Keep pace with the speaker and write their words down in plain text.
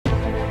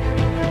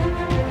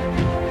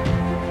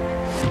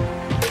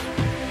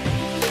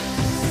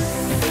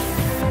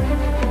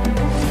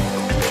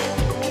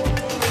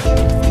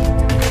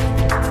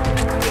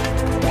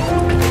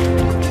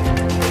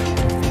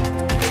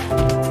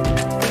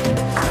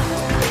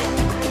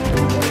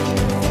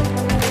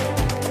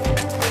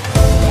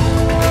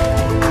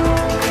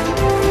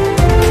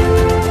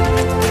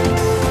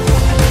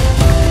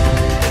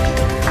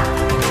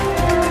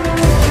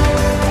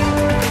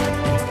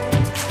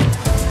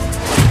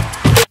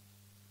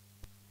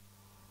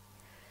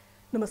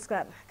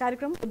नमस्कार।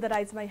 कार्यक्रम बुद्ध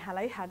राइजमा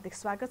यहाँलाई हार्दिक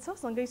स्वागत छ।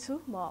 सँगै छु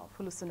म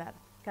फुलु सुनार।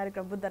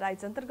 कार्यक्रम बुद्ध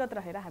राइज अन्तर्गत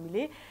रहेर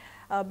हामीले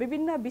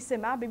विभिन्न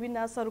विषयमा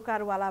विभिन्न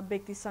सरोकारवाला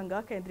व्यक्तिसँग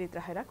केन्द्रित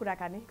रहेर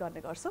कुराकानी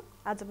गर्ने गर्छौँ।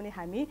 आज पनि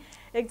हामी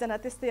एकजना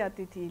त्यस्तै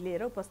अतिथि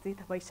लिएर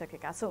उपस्थित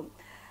भइसकेका छौँ।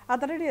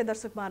 आदरणीय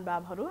दर्शक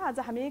महानुभावहरू, आज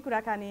हामी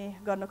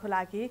कुराकानी गर्नको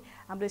लागि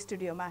हाम्रो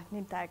स्टुडियोमा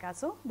निम्ताएका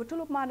छौँ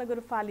बुटवल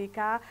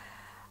उपमहानगरपालिका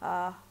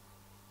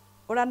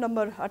वडा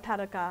नम्बर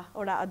 18 का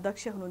वडा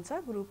अध्यक्ष हुनुहुन्छ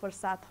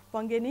गुरुप्रसाद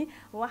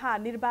पङ्गेनी। उहाँ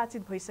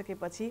निर्वाचित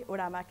भइसकेपछि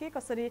वडामा के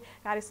कसरी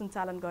कार्य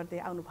सञ्चालन गर्दै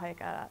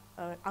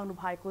आउनु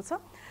भएको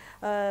छ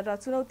र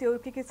चुनौतीहरू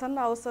के छन्,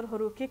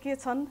 अवसरहरू के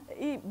छन्,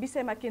 यी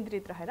विषयमा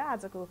केन्द्रित रहेर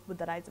आजको बुद्ध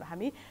राइजमा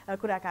हामी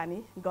कुराकानी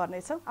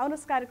गर्नेछौँ।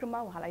 आउनुहोस्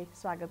कार्यक्रममा उहाँलाई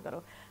स्वागत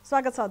गरौँ।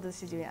 स्वागत छ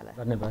अध्यक्षज्यू यहाँलाई।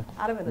 धन्यवाद।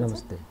 आराम हुनुहुन्छ?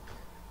 नमस्ते।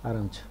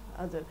 आराम छ।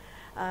 हजुर,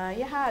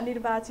 यहाँ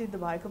निर्वाचित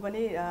भएको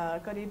पनि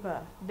करिब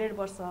 1.5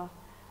 वर्ष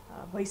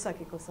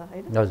भइसकेको छ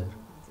हैन? हजुर।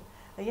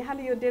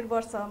 यहाँले यो 1.5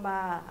 वर्षमा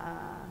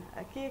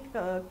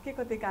के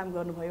कति काम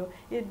गर्नुभयो?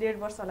 यो 1.5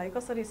 वर्षलाई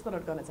कसरी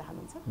स्मरण गर्न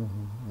चाहनुहुन्छ?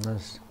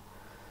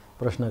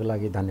 प्रश्नको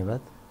लागि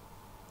धन्यवाद।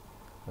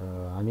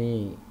 हामी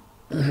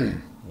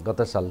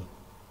गत साल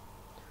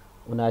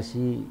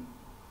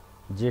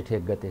 79 जेठ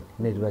 1 गते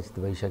निर्वाचित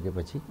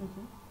भइसकेपछि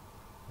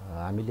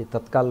हामीले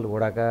तत्काल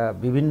वडाका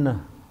विभिन्न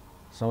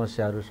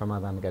समस्याहरू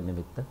समाधानका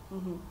निमित्त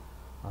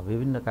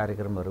विभिन्न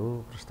कार्यक्रमहरू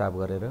प्रस्ताव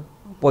गरेर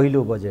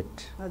पहिलो बजेट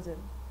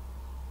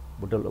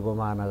बुटवल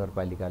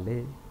उपमहानगरपालिकाले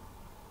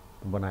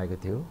बनाएको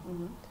थियो।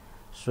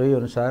 सोही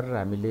अनुसार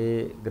हामीले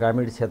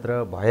ग्रामीण क्षेत्र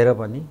भएर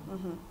पनि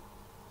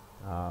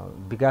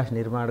विकास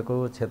निर्माणको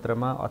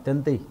क्षेत्रमा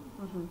अत्यन्तै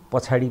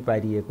पछाडि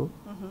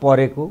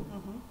परेको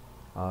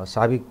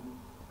साबिक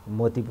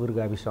मोतीपुर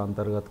गाविस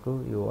अन्तर्गतको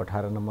यो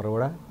 18 नम्बर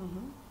वडा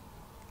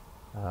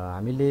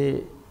हामीले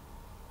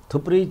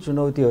थुप्रै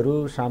चुनौतीहरू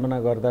सामना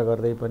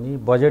गर्दै पनि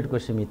बजेटको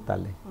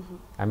सीमितताले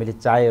हामीले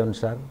चाहे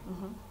अनुसार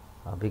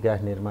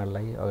विकास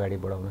निर्माणलाई अगाडि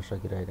बढाउन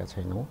सकिरहेका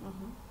छैनौँ।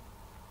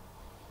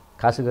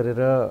 खास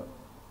गरेर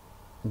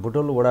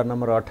बुटवल वडा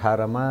नम्बर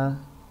 18 मा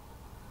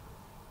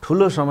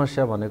ठुलो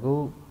समस्या भनेको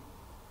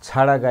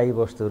छाडा गाई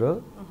बस्तु र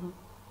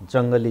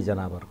जङ्गली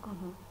जनावरको।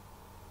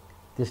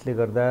 त्यसले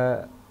गर्दा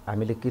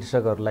हामीले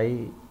कृषकहरूलाई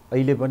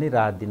अहिले पनि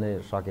राहत दिन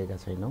सकेका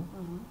छैनौँ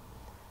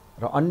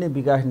र अन्य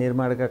विकास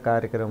निर्माणका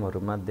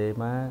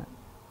कार्यक्रमहरूमध्येमा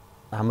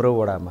हाम्रो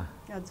वडामा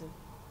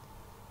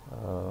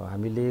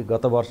हामीले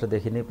गत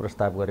वर्षदेखि नै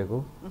प्रस्ताव गरेको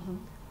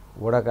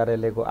वडा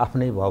कार्यालयको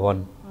आफ्नै भवन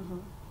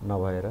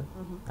नभएर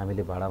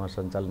हामीले भाडामा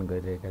सञ्चालन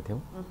गरिरहेका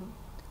थियौँ।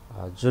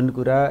 जुन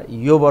कुरा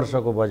यो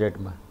वर्षको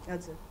बजेटमा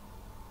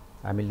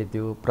हामीले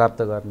त्यो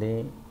प्राप्त गर्ने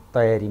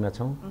तयारीमा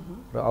छौँ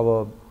र अब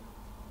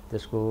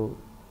त्यसको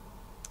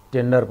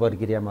टेन्डर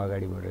प्रक्रियामा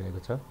अगाडि बढिरहेको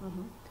छ।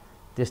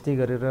 त्यस्तै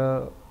गरेर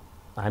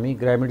हामी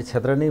ग्रामीण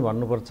क्षेत्र नै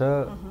भन्नुपर्छ।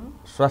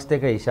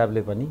 स्वास्थ्यका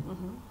हिसाबले पनि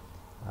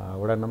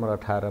वडा नम्बर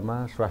 18 मा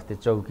स्वास्थ्य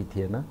चौकी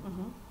थिएन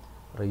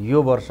र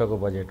यो वर्षको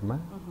बजेटमा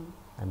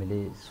हामीले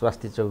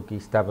स्वास्थ्य चौकी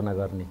स्थापना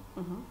गर्ने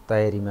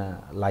तयारीमा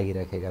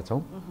लागिराखेका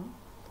छौँ।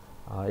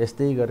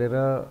 यस्तै गरेर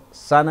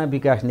साना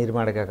विकास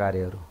निर्माणका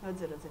कार्यहरू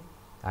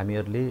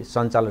हामीहरूले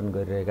सञ्चालन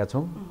गरिरहेका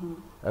छौँ।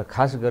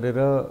 खास गरेर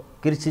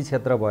कृषि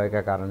क्षेत्र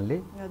भएका कारणले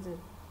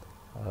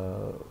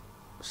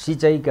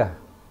सिँचाइका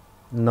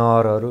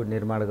नहरहरू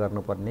निर्माण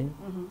गर्नुपर्ने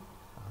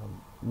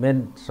मेन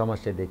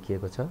समस्या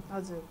देखिएको छ।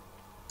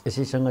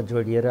 यसैसँग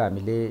जोडिएर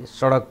हामीले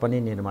सडक पनि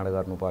निर्माण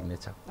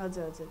गर्नुपर्नेछ।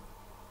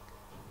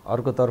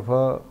 अर्कोतर्फ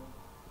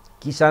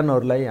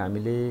किसानहरूलाई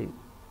हामीले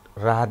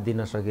राहत दिन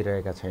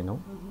सकिरहेका छैनौँ।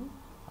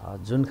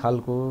 जुन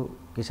खालको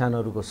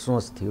किसानहरूको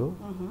सोच थियो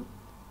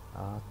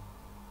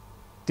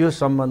त्यो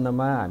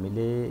सम्बन्धमा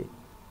हामीले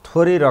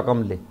थोरै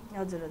रकमले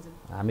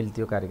हामीले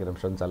त्यो कार्यक्रम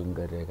सञ्चालन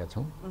गरिरहेका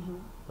छौँ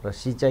र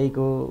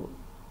सिँचाइको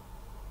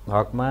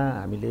हकमा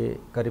हामीले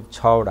करिब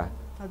 6 वटा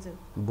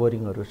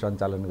बोरिङहरू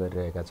सञ्चालन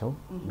गरिरहेका छौँ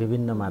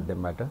विभिन्न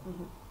माध्यमबाट।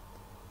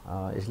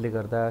 यसले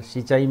गर्दा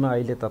सिँचाइमा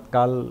अहिले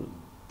तत्काल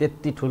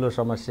त्यति ठुलो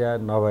समस्या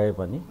नभए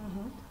पनि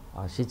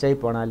सिँचाइ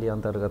प्रणाली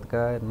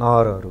अन्तर्गतका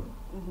नहरहरू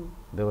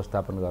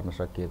व्यवस्थापन गर्न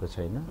सकिएको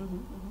छैन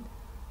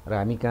र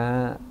हामी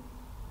कहाँ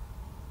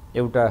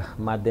एउटा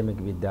माध्यमिक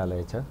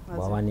विद्यालय छ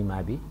भवानी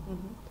मावि,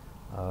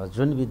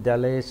 जुन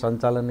विद्यालय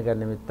सञ्चालनका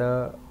निमित्त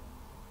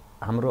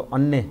हाम्रो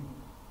अन्य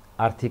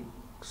आर्थिक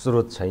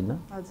स्रोत छैन।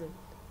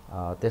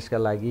 त्यसका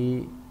लागि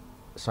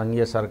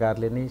सङ्घीय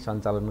सरकारले नै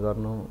सञ्चालन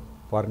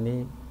गर्नुपर्ने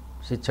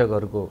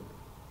शिक्षकहरूको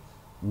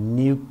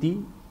नियुक्ति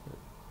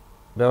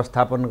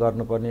व्यवस्थापन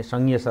गर्नुपर्ने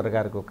सङ्घीय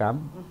सरकारको काम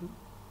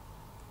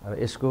र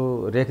यसको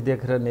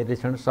रेखदेख र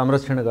निरीक्षण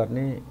संरक्षण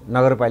गर्ने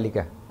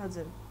नगरपालिका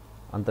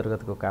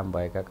अन्तर्गतको काम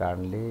भएका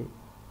कारणले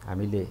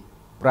हामीले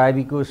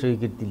प्राविको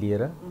स्वीकृति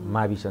लिएर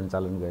मावि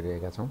सञ्चालन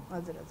गरिरहेका छौँ।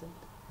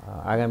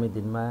 आगामी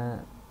दिनमा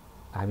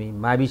हामी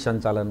मावि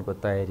सञ्चालनको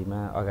तयारीमा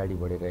अगाडि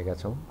बढिरहेका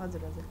छौँ।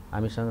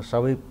 हामीसँग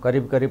सबै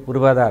करिब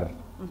पूर्वाधार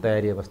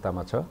तयारी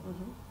अवस्थामा छ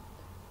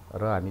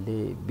र हामीले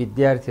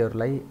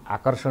विद्यार्थीहरूलाई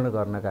आकर्षण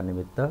गर्नका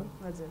निमित्त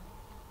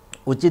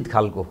उचित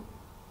खालको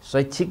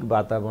शैक्षिक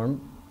वातावरण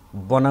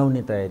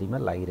बनाउने तयारीमा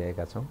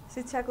लागिरहेका छौँ।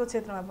 शिक्षाको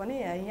क्षेत्रमा पनि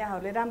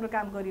यहाँहरूले राम्रो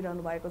काम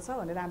गरिरहनु भएको छ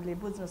भनेर हामीले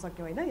बुझ्न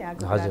सक्यौँ होइन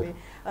यहाँको हजुर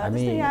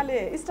जस्तै यहाँले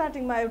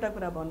स्टार्टिङमा एउटा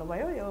कुरा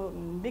भन्नुभयो यो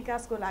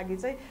विकासको लागि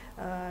चाहिँ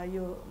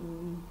यो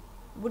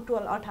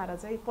बुटवल 18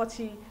 चाहिँ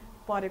पछि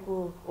परेको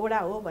ओडा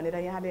हो भनेर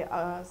यहाँले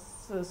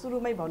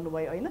सुरुमै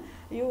भन्नुभयो होइन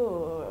यो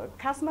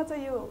खासमा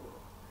चाहिँ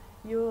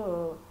यो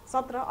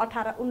 17,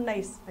 18,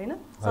 19 होइन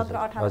 17,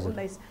 18,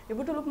 19 यो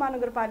बुटवल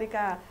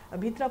उपमहानगरपालिका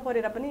भित्र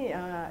परेर पनि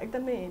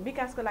एकदमै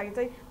विकासको लागि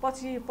चाहिँ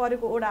पछि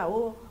परेको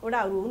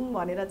ओडाहरू हुन्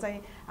भनेर चाहिँ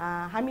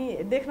हामी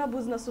देख्न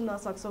बुझ्न सुन्न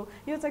सक्छौँ।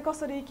 यो चाहिँ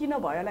कसरी किन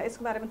भयो होला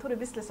यसको बारेमा थोरै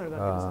विश्लेषण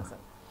गरिदिनुहोस् सर।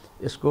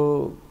 यसको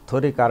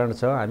थोरै कारण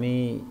छ। हामी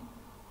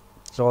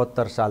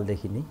 74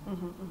 सालदेखि नै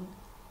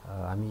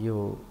हामी यो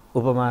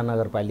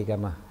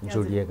उपमहानगरपालिकामा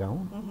जोडिएका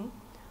हौँ।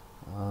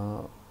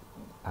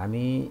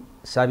 हामी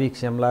साबिक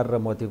सेमलार र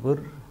मोतीपुर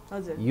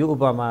यो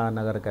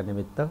उपमहानगरका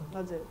निमित्त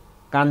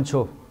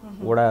कान्छो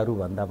वडाहरू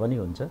भन्दा पनि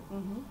हुन्छ।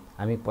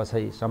 हामी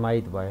पछि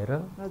समाहित भएर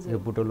यो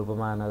बुटवल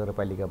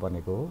उपमहानगरपालिका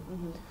बनेको हो।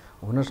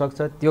 हुनसक्छ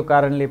त्यो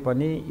कारणले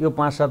पनि यो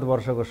 5-7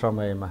 वर्षको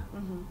समयमा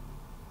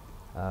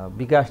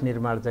विकास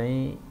निर्माण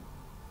चाहिँ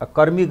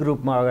कर्मिक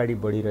रूपमा अगाडि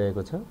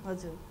बढिरहेको छ।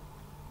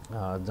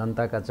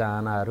 जनताका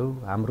चाहनाहरू,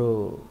 हाम्रो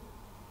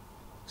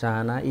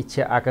चाहना,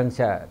 इच्छा,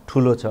 आकाङ्क्षा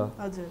ठुलो छ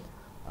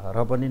र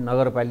पनि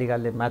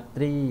नगरपालिकाले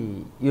मात्रै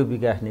यो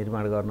विकास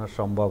निर्माण गर्न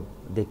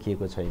सम्भव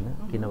देखिएको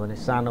छैन, किनभने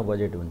सानो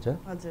बजेट हुन्छ।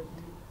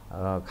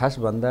 खास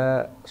भन्दा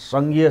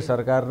सङ्घीय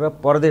सरकार र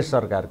प्रदेश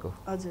सरकारको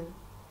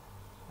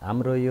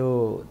हाम्रो यो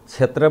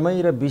क्षेत्रमै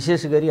र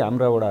विशेष गरी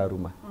हाम्रा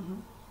वडाहरूमा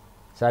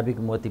साबिक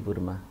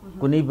मोतीपुरमा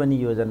कुनै पनि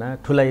योजना,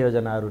 ठुला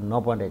योजनाहरू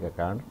नबनेका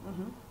कारण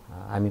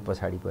हामी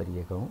पछाडि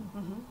परिएका हौँ।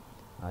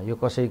 यो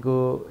कसैको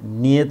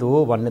नियत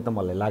हो भन्ने त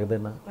मलाई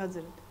लाग्दैन।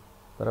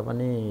 तर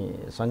पनि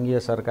सङ्घीय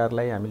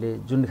सरकारलाई हामीले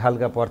जुन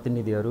खालका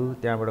प्रतिनिधिहरू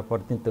त्यहाँबाट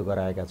प्रतिनिधित्व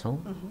गराएका छौँ,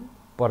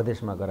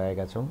 प्रदेशमा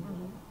गराएका छौँ,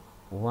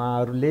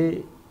 उहाँहरूले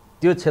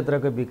त्यो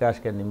क्षेत्रको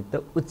विकासका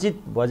निमित्त उचित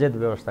बजेट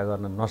व्यवस्था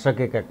गर्न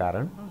नसकेका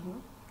कारण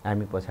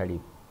हामी पछाडि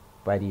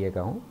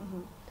पारिएका हौँ।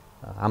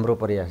 हाम्रो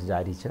प्रयास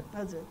जारी छ।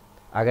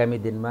 आगामी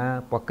दिनमा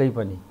पक्कै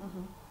पनि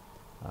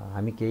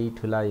हामी केही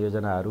ठुला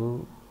योजनाहरू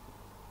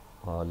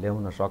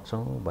ल्याउन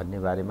सक्छौँ भन्ने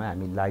बारेमा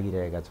हामी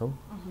लागिरहेका छौँ।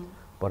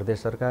 प्रदेश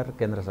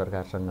सरकार, केन्द्र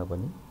सरकारसँग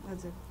पनि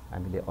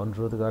हामीले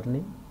अनुरोध गर्ने,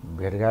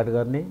 भेटघाट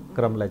गर्ने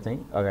क्रमलाई चाहिँ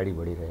अगाडि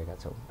बढिरहेका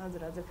छौँ।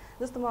 हजुर हजुर,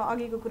 जस्तो म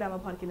अघिको कुरामा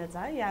फर्किन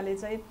चाहे, यहाँले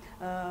चाहिँ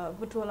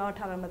बुटवल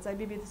 18 मा चाहिँ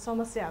विविध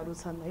समस्याहरू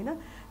छन् होइन,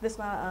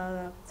 त्यसमा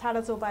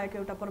छाडा चौपाएको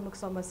एउटा प्रमुख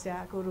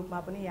समस्याको रूपमा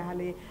पनि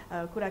यहाँले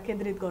कुरा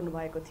केन्द्रित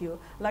गर्नुभएको थियो,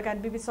 लगायत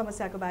विविध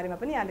समस्याको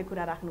बारेमा पनि यहाँले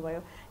कुरा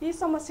राख्नुभयो। यी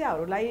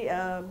समस्याहरूलाई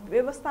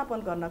व्यवस्थापन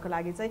गर्नको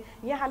लागि चाहिँ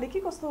यहाँले के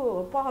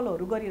कस्तो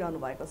पहलहरू गरिरहनु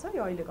भएको छ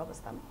यो अहिलेको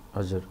अवस्थामा?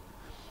 हजुर,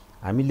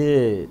 हामीले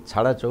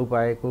छाडा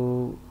चौपाएको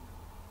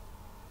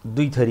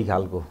दुई थरी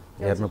खालको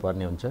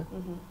हेर्नुपर्ने हुन्छ।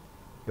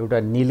 एउटा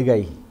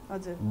नीलगाई,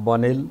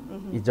 बनेल,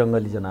 यी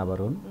जङ्गली जनावर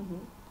हुन्।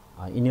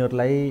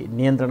 यिनीहरूलाई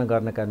नियन्त्रण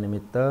गर्नका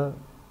निमित्त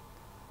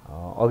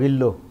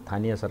अघिल्लो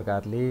स्थानीय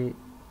सरकारले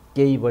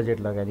केही बजेट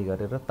लगानी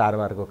गरेर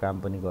तारबारको काम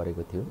पनि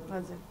गरेको थियो।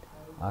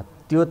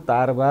 त्यो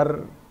तारबार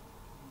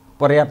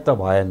पर्याप्त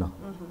भएन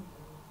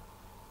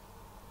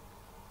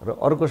र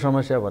अर्को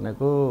समस्या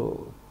भनेको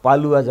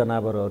पालुवा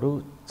जनावरहरू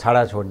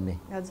छाडा छोड्ने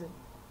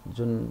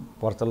जुन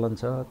प्रचलन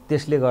छ,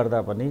 त्यसले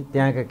गर्दा पनि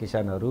त्यहाँका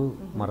किसानहरू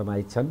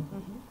मर्माहित छन्।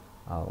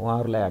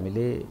 उहाँहरूलाई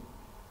हामीले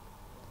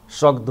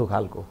सक्दो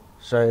खालको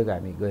सहयोग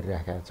हामी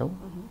गरिरहेका छौँ।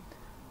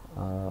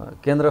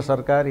 केन्द्र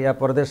सरकार या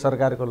प्रदेश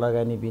सरकारको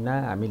लगानी बिना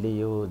हामीले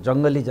यो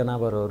जङ्गली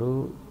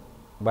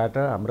जनावरहरूबाट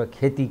हाम्रो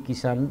खेती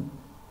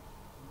किसानहरूलाई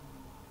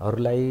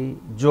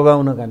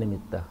जोगाउनका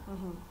निमित्त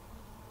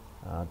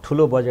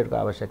ठुलो बजेटको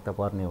आवश्यकता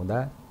पर्ने हुँदा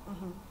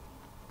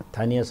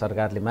स्थानीय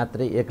सरकारले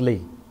मात्रै एक्लै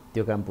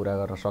त्यो काम पुरा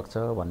गर्न सक्छ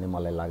भन्ने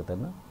मलाई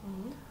लाग्दैन।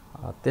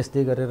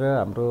 त्यस्तै गरेर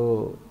हाम्रो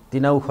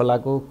तिनाउ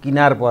खोलाको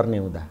किनार पर्ने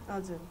हुँदा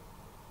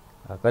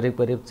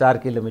करिब 4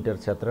 किलोमिटर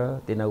क्षेत्र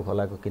तिनाउ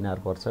खोलाको किनार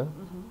पर्छ,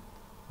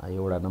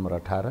 यो वडा नम्बर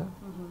 18।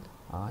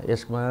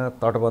 यसमा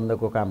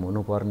तटबन्धको काम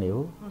हुनुपर्ने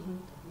हो।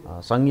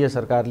 सङ्घीय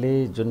सरकारले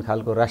जुन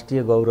खालको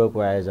राष्ट्रिय गौरवको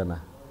आयोजना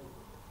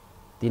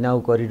तिनाउ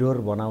करिडोर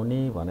बनाउने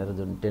भनेर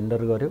जुन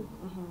टेन्डर गर्यो,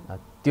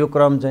 त्यो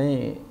क्रम चाहिँ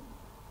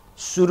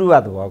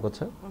सुरुवात भएको छ,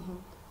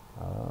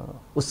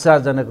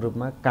 उत्साहजनक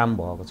रूपमा काम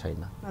भएको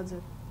छैन।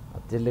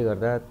 त्यसले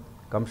गर्दा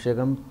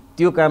कमसेकम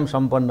त्यो काम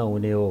सम्पन्न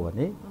हुने हो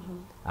भने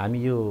हामी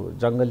यो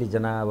जङ्गली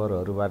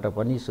जनावरहरूबाट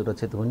पनि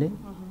सुरक्षित हुने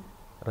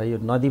र यो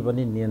नदी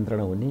पनि नियन्त्रण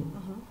हुने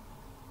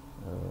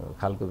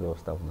खालको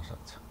व्यवस्था हुन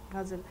सक्छ।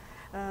 हजुर,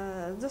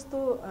 जस्तो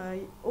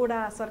वडा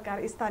सरकार,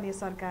 स्थानीय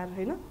सरकार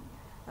होइन,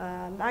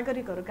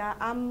 नागरिकहरूका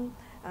आम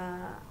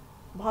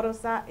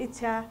भरोसा,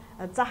 इच्छा,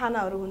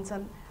 चाहनाहरू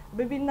हुन्छन्,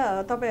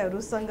 विभिन्न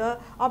तपाईहरूसँग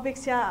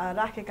अपेक्षा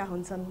राखेका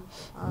हुन्छन्,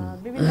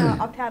 विभिन्न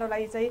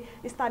अप्ठ्यारोलाई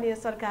चाहिँ स्थानीय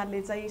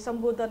सरकारले चाहिँ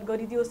सम्बोधन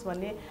गरिदियोस्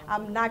भन्ने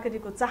आम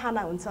नागरिकको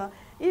चाहना हुन्छ।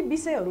 यी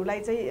विषयहरूलाई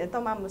चाहिँ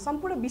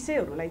सम्पूर्ण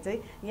विषयहरूलाई चाहिँ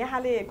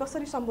यहाँले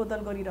कसरी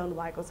सम्बोधन गरिरहनु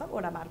भएको छ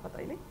वडा मार्फत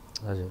अहिले?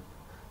 हजुर,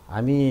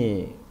 हामी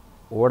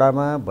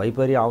वडामा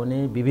भइपरि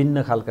आउने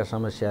विभिन्न खालका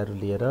समस्याहरू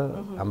लिएर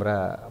हाम्रा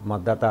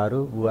मतदाताहरू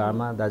बुवा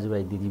आमा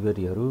दाजुभाइ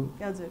दिदीबहिनीहरू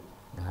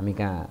हामी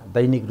कहाँ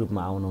दैनिक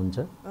रूपमा आउनुहुन्छ।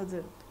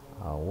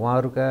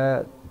 उहाँहरूका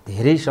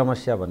धेरै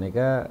समस्या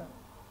भनेका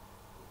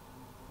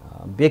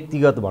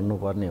व्यक्तिगत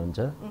भन्नुपर्ने हुन्छ।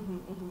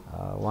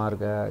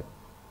 उहाँहरूका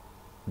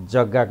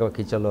जग्गाको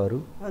खिचलोहरू,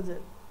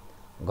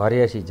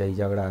 घरेसी झै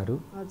झगडाहरू,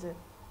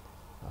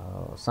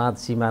 साँध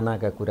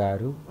सिमानाका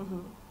कुराहरू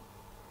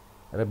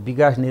र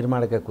विकास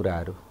निर्माणका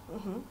कुराहरू,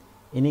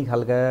 यिनी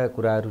खालका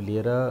कुराहरू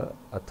लिएर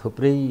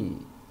थुप्रै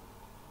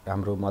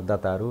हाम्रो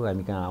मतदाताहरू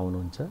हामी कहाँ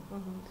आउनुहुन्छ।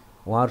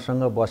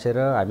 उहाँहरूसँग बसेर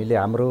हामीले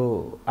हाम्रो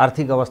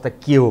आर्थिक अवस्था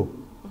के हो,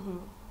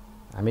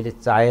 हामीले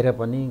चाहेर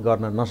पनि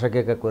गर्न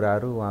नसकेका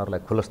कुराहरू उहाँहरूलाई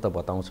खुलस्त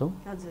बताउँछौँ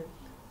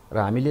र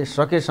हामीले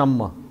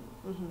सकेसम्म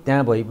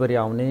त्यहाँ भइपरि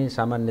आउने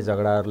सामान्य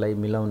झगडाहरूलाई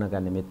मिलाउनका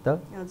निमित्त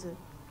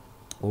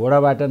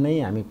वडाबाट नै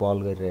हामी पहल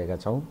गरिरहेका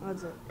छौँ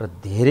र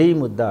धेरै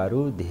मुद्दाहरू,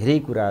 धेरै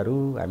कुराहरू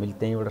हामीले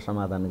त्यहीँबाट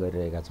समाधान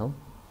गरिरहेका छौँ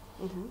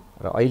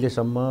र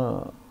अहिलेसम्म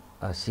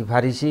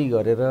सिफारिसी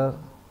गरेर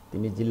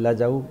तिमी जिल्ला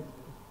जाऊ,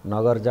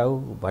 नगर जाऊ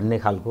भन्ने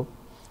खालको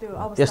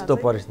त्यस्तो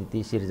परिस्थिति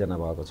सिर्जना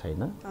भएको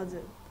छैन।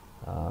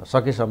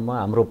 सकेसम्म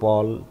हाम्रो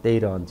पहल त्यही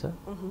रहन्छ।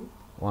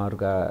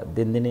 उहाँहरूका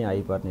दिनदिनै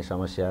आइपर्ने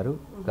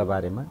समस्याहरूका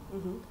बारेमा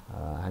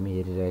हामी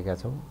हेरिरहेका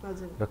छौँ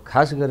र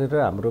खास गरेर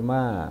हाम्रोमा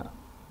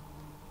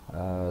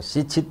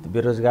शिक्षित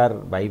बेरोजगार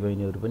भाइ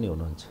बहिनीहरू पनि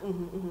हुनुहुन्छ।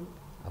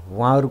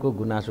 उहाँहरूको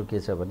गुनासो के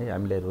छ भने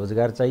हामीलाई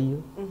रोजगार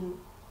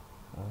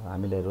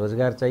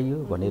चाहियो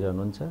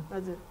भनिरहनुहुन्छ।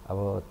 अब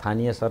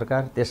स्थानीय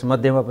सरकार,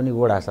 त्यसमध्येमा पनि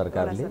वडा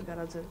सरकारले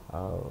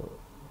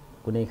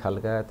कुनै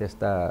खालका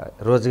त्यस्ता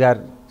रोजगार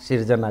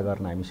सिर्जना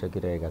गर्न हामी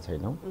सकिरहेका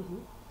छैनौँ।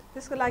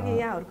 त्यसको लागि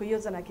यहाँहरूको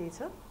योजना के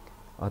छ?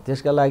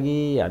 त्यसका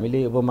लागि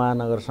हामीले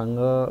उपमहानगरसँग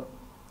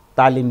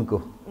तालिमको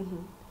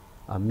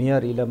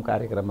मेयर इलम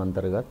कार्यक्रम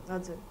अन्तर्गत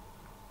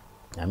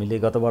हामीले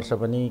गत वर्ष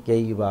पनि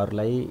केही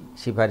युवाहरूलाई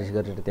सिफारिस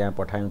गरेर त्यहाँ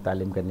पठायौँ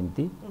तालिमका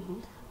निम्ति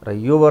र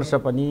यो वर्ष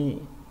पनि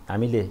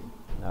हामीले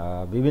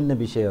विभिन्न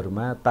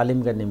विषयहरूमा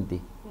तालिमका निम्ति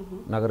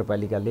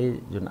नगरपालिकाले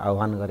जुन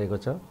आह्वान गरेको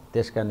छ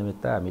त्यसका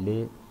निमित्त हामीले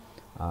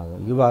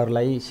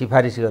युवाहरूलाई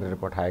सिफारिस गरेर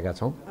पठाएका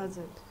छौँ।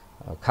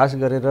 खास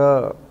गरेर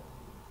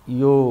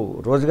यो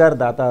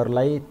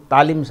रोजगारदाताहरूलाई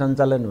तालिम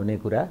सञ्चालन हुने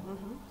कुरा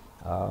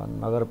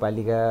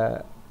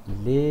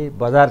नगरपालिकाले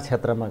बजार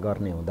क्षेत्रमा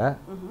गर्ने हुँदा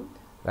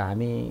र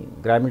हामी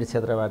ग्रामीण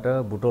क्षेत्रबाट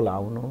बुटोल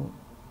आउनु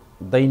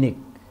दैनिक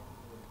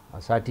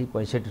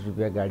 60-65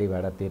 रुपियाँ गाडी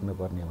भाडा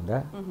तिर्नुपर्ने हुँदा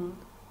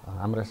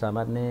हाम्रा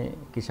सामान्य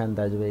किसान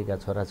दाजुभाइका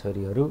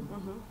छोराछोरीहरू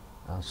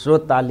सो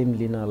तालिम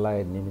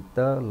लिनलाई निमित्त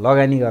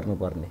लगानी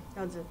गर्नुपर्ने,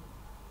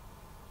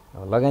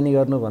 लगानी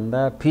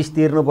गर्नुभन्दा फिस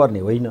तिर्नुपर्ने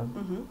होइन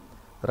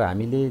र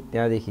हामीले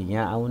त्यहाँदेखि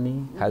यहाँ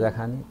आउने, खाजा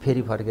खाने,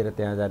 फेरि फर्केर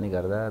त्यहाँ जाने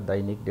गर्दा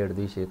दैनिक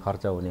 150-200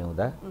 खर्च हुने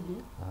हुँदा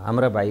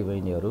हाम्रा भाइ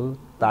बहिनीहरू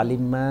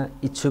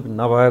तालिममा इच्छुक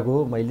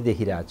नभएको मैले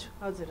देखिरहेको छु।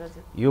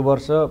 यो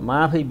वर्ष म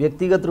आफै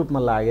व्यक्तिगत रूपमा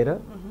लागेर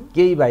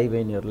केही भाइ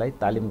बहिनीहरूलाई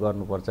तालिम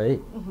गर्नुपर्छ है,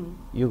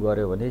 यो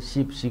गर्यो भने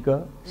सिप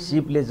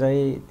सिपले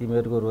चाहिँ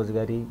तिमीहरूको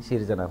रोजगारी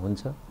सिर्जना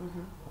हुन्छ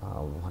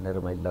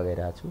भनेर मैले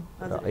लगाइरहेको छु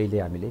र अहिले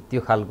हामीले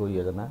त्यो खालको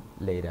योजना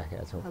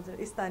ल्याइराखेका छौँ। हजुर,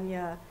 स्थानीय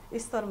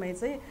स्तरमै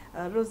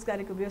चाहिँ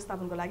रोजगारीको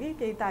व्यवस्थापनको लागि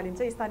केही तालिम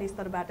चाहिँ स्थानीय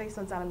स्तरबाटै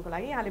सञ्चालनको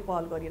लागि यहाँले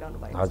पहल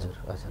गरिरहनु भएको छ।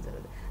 हजुर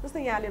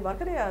जस्तै यहाँले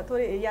भर्खरै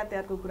थोरै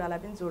यातायातको कुरालाई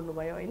पनि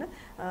जोड्नुभयो होइन?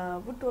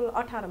 बुटोल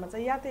 18 मा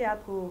चाहिँ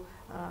यातायातको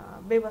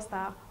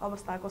व्यवस्था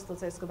अवस्था कस्तो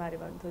छ यसको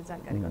बारेमा थोरै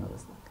जानकारी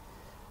गराउनुहोस् न।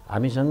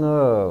 हामीसँग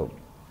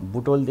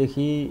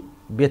बुटोलदेखि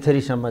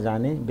बेथरीसम्म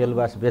जाने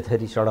बेलबास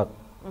बेथरी सडक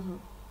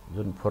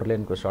जुन 4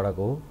 लेनको सडक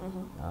हो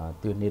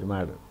त्यो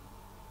निर्माण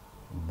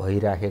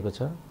भइराखेको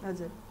छ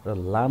र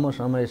लामो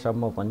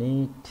समयसम्म पनि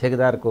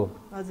ठेकदारको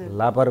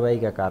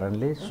लापरवाहीका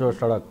कारणले सो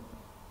सडक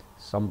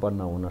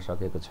सम्पन्न हुन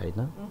सकेको छैन।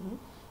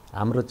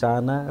 हाम्रो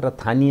चाहना र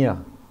स्थानीय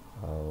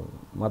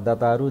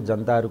मतदाताहरू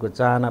जनताहरूको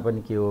चाहना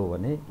पनि के हो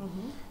भने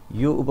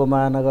यो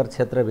उपमहानगर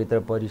क्षेत्रभित्र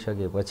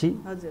परिसकेपछि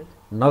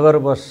नगर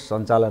बस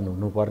सञ्चालन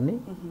हुनुपर्ने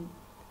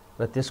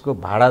र त्यसको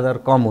भाडा दर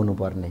कम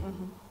हुनुपर्ने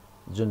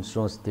जुन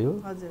सोच थियो।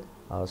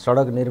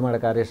 सडक निर्माण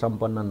कार्य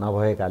सम्पन्न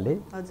नभएकाले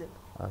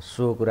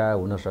सो कुरा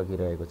हुन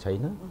सकिरहेको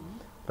छैन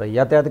र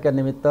यातायातका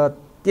निमित्त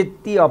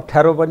त्यति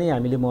अप्ठ्यारो पनि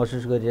हामीले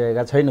महसुस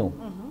गरिरहेका छैनौँ।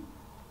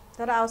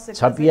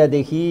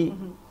 छपियादेखि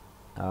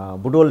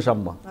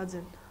बुटोलसम्म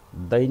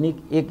दैनिक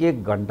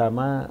 1-1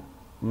 घन्टामा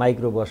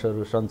माइक्रो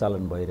बसहरू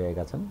सञ्चालन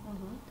भइरहेका छन्।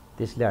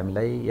 त्यसले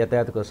हामीलाई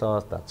यातायातको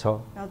सहजता छ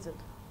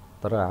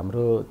तर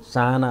हाम्रो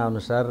चाहना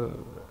अनुसार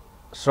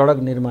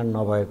सडक निर्माण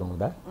नभएको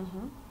हुँदा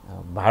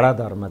भाडा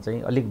दरमा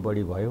चाहिँ अलिक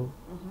बढी भयो।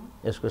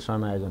 यसको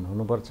समायोजन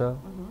हुनुपर्छ,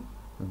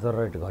 दर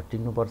रेट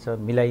घटिनुपर्छ,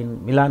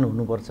 मिलान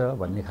हुनुपर्छ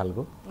भन्ने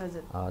खालको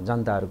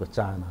जनताहरूको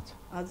चाहना छ।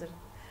 हजुर,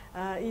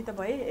 यी त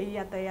भए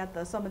यातायात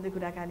सम्बन्धी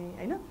कुराकानी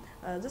होइन?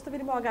 जस्तो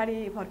फेरि म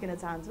अगाडि फर्किन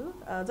चाहन्छु।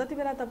 जति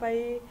बेला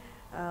तपाईँ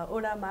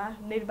ओडामा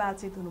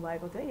निर्वाचित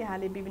हुनुभएको थियो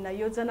यहाँले विभिन्न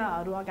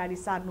योजनाहरू अगाडि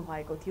सार्नु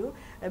भएको थियो,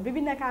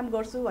 विभिन्न काम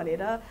गर्छु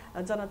भनेर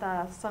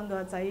जनतासँग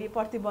चाहिँ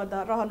प्रतिबद्ध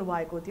रहनु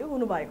भएको थियो,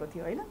 हुनुभएको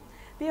थियो होइन?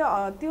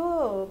 त्यो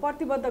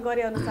प्रतिबद्ध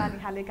गरे अनुसार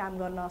यहाँले काम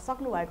गर्न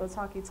सक्नु भएको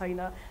छ कि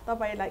छैन,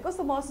 तपाईलाई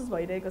कस्तो महसुस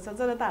भइरहेको छ,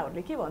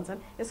 जनताहरूले के भन्छन्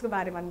यसको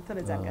बारेमा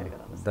थोरै जानकारी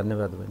गराउनुहोस्।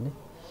 धन्यवाद बहिनी।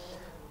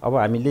 अब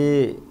हामीले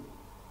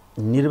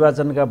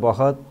निर्वाचनका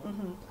बखत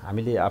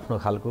हामीले आफ्नो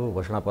खालको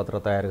घोषणापत्र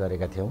तयार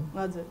गरेका थियौँ।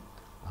 हजुर।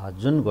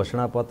 जुन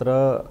घोषणापत्र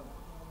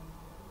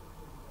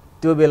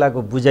त्यो बेलाको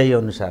बुझाइ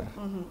अनुसार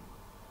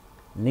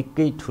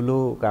निकै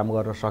ठुलो काम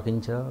गर्न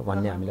सकिन्छ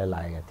भन्ने हामीलाई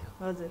लागेको थियो।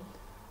 हजुर।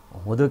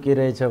 हुँदो के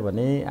रहेछ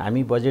भने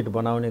हामी बजेट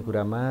बनाउने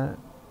कुरामा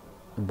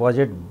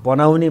बजेट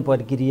बनाउने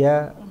प्रक्रिया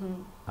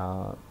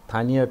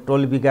स्थानीय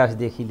टोल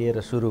विकासदेखि लिएर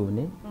सुरु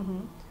हुने,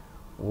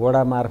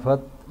 वडा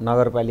मार्फत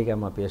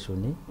नगरपालिकामा पेश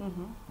हुने,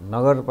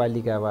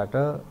 नगरपालिकाबाट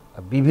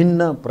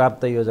विभिन्न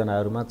प्राप्त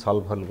योजनाहरूमा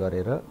छलफल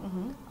गरेर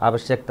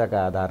आवश्यकताका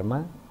आधारमा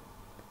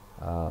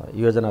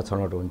योजना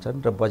छनौट हुन्छन्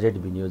र बजेट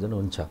विनियोजन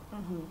हुन्छ।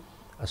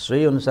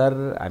 सोही अनुसार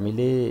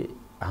हामीले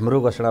हाम्रो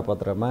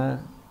घोषणापत्रमा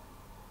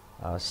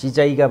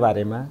सिँचाइका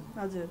बारेमा,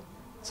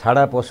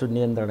 छाडा पशु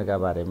नियन्त्रणका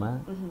बारेमा,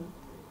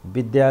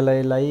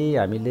 विद्यालयलाई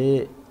हामीले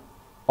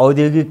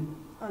औद्योगिक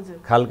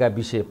खालका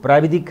विषय,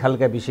 प्राविधिक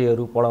खालका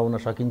विषयहरू पढाउन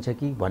सकिन्छ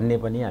कि भन्ने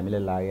पनि हामीलाई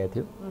लागेको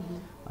थियो।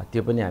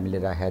 त्यो पनि हामीले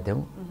राखेका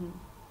थियौँ।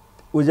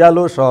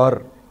 उज्यालो सहर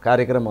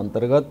कार्यक्रम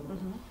अन्तर्गत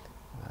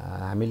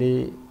हामीले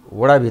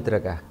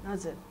वडाभित्रका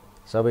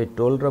सबै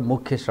टोल र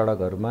मुख्य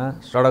सडकहरूमा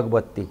सडक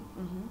बत्ती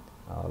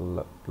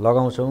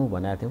लगाउँछौँ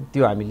भनेका थियौँ।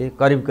 त्यो हामीले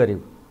करिब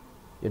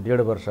यो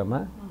 1.5 वर्षमा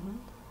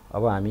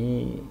अब हामी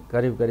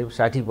करिब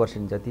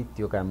 60% जति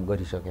त्यो काम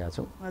गरिसकेका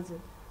छौँ।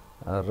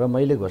 र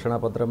मैले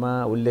घोषणापत्रमा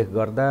उल्लेख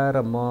गर्दा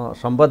र म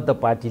सम्बद्ध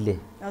पार्टीले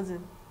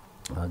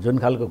जुन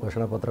खालको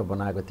घोषणापत्र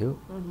बनाएको थियो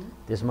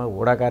त्यसमा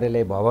वडा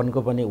कार्यालय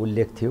भवनको पनि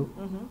उल्लेख थियो,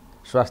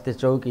 स्वास्थ्य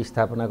चौकी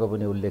स्थापनाको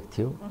पनि उल्लेख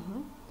थियो,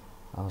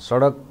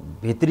 सडक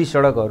भित्री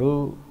सडकहरू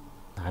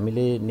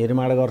हामीले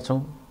निर्माण गर्छौँ,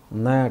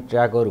 नयाँ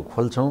ट्र्याकहरू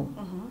खोल्छौँ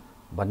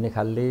भन्ने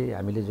खालले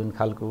हामीले जुन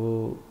खालको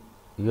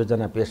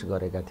योजना पेश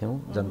गरेका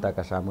थियौँ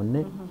जनताका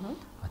सामुन्ने,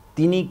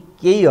 तिनी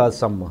केही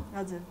हदसम्म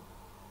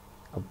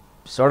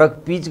सडक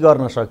पिच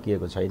गर्न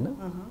सकिएको छैन।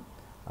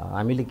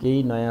 हामीले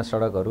केही नयाँ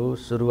सडकहरू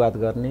सुरुवात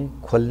गर्ने,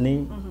 खोल्ने,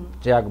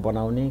 ट्र्याक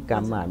बनाउने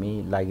काममा हामी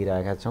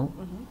लागिरहेका छौँ।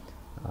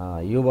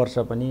 यो वर्ष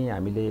पनि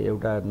हामीले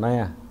एउटा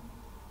नयाँ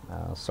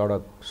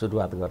सडक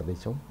सुरुवात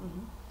गर्दैछौँ।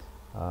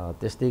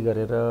 त्यस्तै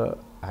गरेर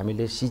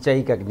हामीले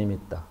सिँचाइका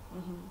निमित्त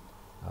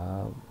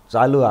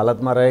चालु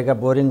हालतमा रहेका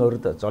बोरिङहरू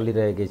त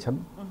चलिरहेकै छन्,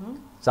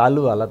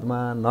 चालु हालतमा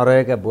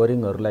नरहेका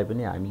बोरिङहरूलाई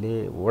पनि हामीले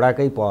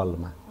वडाकै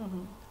पहलमा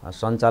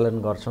सञ्चालन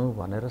गर्छौँ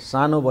भनेर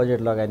सानो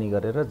बजेट लगानी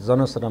गरेर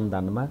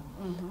जनश्रमदानमा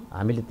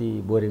हामीले ती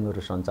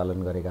बोरिङहरू सञ्चालन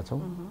गरेका छौँ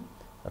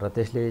र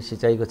त्यसले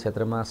सिँचाइको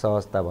क्षेत्रमा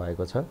सहजता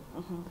भएको छ।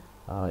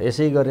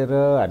 यसै गरेर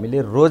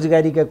हामीले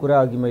रोजगारीका कुरा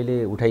अघि मैले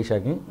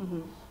उठाइसकेँ।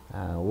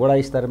 वडा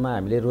स्तरमा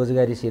हामीले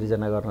रोजगारी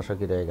सिर्जना गर्न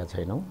सकिरहेका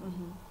छैनौँ।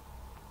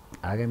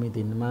 आगामी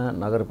दिनमा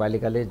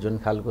नगरपालिकाले जुन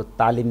खालको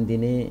तालिम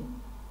दिने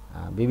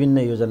विभिन्न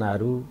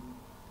योजनाहरू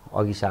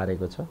अघि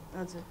सारेको छ,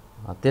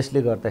 त्यसले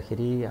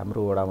गर्दाखेरि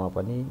हाम्रो वडामा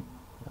पनि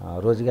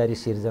रोजगारी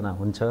सिर्जना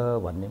हुन्छ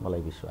भन्ने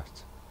मलाई विश्वास छ।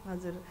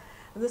 हजुर।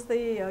 जस्तै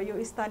यो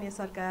स्थानीय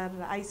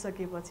सरकार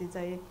आइसकेपछि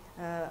चाहिँ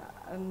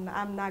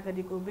आम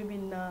नागरिकको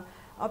विभिन्न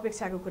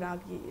अपेक्षाको कुरा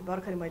अघि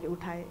भर्खरै मैले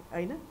उठाएँ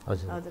होइन?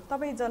 हजुर।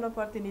 तपाईँ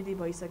जनप्रतिनिधि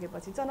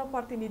भइसकेपछि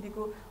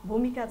जनप्रतिनिधिको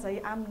भूमिका चाहिँ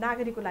आम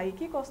नागरिकको लागि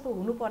के कस्तो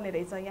हुनुपर्ने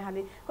रहेछ,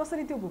 यहाँले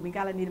कसरी त्यो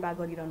भूमिकालाई निर्वाह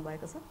गरिरहनु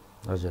भएको छ?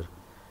 हजुर।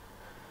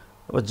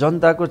 अब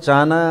जनताको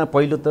चाहना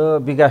पहिलो त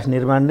विकास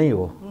निर्माण नै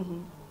हो।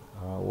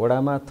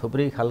 वडामा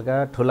थुप्रै खालका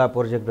ठुला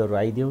प्रोजेक्टहरू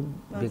आइदिउन्,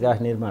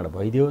 विकास निर्माण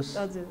भइदियोस्।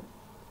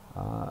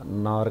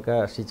 नहरका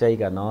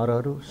सिँचाइका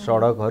नहरहरू,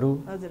 सडकहरू,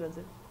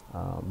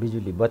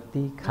 बिजुली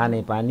बत्ती,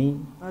 खाने पानी,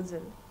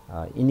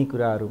 यिनी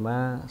कुराहरूमा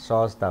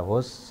सहजता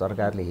होस्,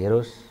 सरकारले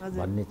हेरोस्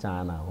भन्ने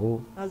चाहना हो।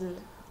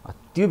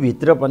 त्यो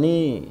भित्र पनि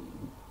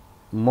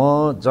म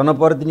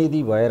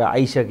जनप्रतिनिधि भएर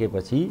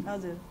आइसकेपछि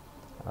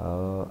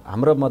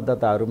हाम्रो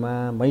मतदाताहरूमा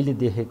मैले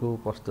देखेको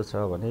कस्तो छ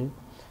भने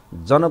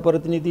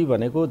जनप्रतिनिधि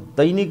भनेको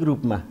दैनिक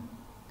रूपमा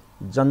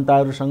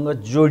जनताहरूसँग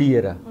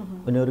जोडिएर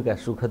उनीहरूका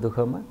सुख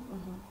दुःखमा,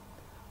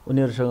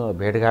 उनीहरूसँग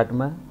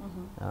भेटघाटमा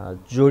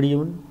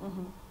जोडिउन्,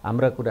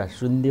 हाम्रा कुरा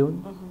सुनिदिउन्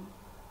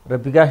र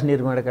विकास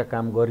निर्माणका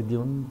काम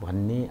गरिदिउन्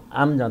भन्ने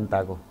आम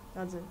जनताको,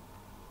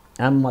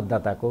 आम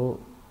मतदाताको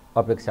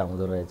अपेक्षा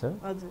हुँदो रहेछ।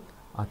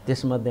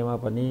 त्यसमध्येमा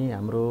पनि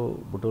हाम्रो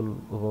बुटवल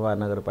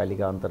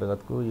उपमहानगरपालिका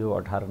अन्तर्गतको यो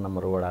 18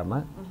 नम्बर वडामा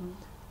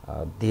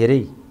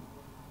धेरै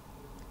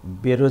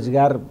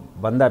बेरोजगार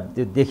भन्दा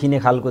त्यो देखिने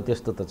खालको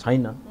त्यस्तो त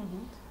छैन,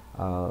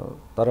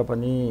 तर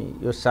पनि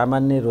यो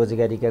सामान्य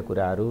रोजगारीका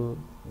कुराहरू,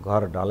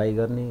 घर ढलाइ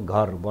गर्ने,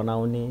 घर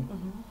बनाउने,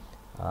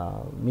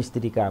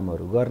 मिस्त्री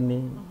कामहरू गर्ने,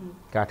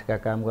 काठका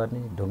काम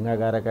गर्ने, ढुङ्गा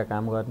गाराका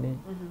काम गर्ने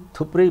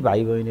थुप्रै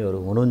भाइ बहिनीहरू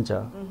हुनुहुन्छ।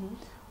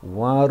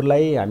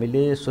 उहाँहरूलाई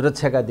हामीले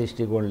सुरक्षाका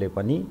दृष्टिकोणले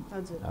पनि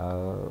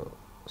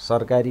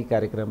सरकारी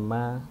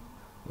कार्यक्रममा,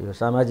 यो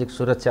सामाजिक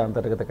सुरक्षा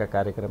अन्तर्गतका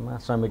कार्यक्रममा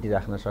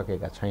समेटिराख्न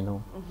सकेका छैनौँ।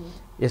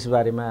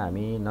 यसबारेमा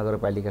हामी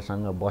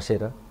नगरपालिकासँग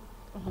बसेर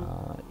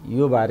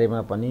यो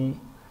बारेमा पनि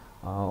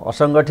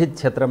असङ्गठित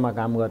क्षेत्रमा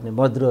काम गर्ने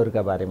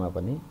मजदुरहरूका बारेमा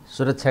पनि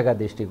सुरक्षाका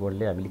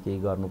दृष्टिकोणले हामीले केही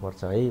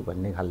गर्नुपर्छ है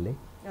भन्ने खालले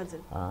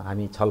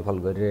हामी छलफल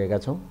गरिरहेका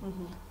छौँ।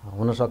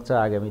 हुनसक्छ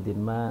आगामी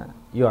दिनमा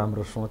यो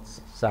हाम्रो सोच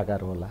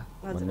साकार होला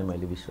भन्ने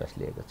मैले विश्वास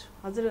लिएको छु।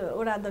 हजुर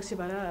वडा अध्यक्ष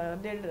भएर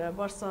 1.5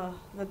 वर्ष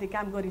जति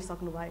काम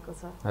गरिसक्नु भएको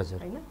छ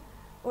हैन?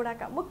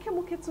 वडाका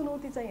मुख्य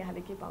चुनौती चाहिँ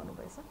यहाँले के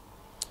पाउनुभएछ?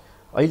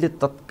 अहिले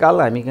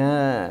तत्काल हामी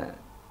कहाँ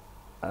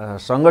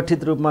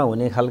सङ्गठित रूपमा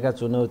हुने खालका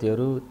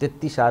चुनौतीहरू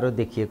त्यति साह्रो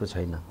देखिएको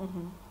छैन।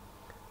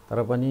 तर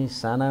पनि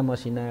साना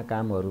मसिना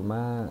कामहरूमा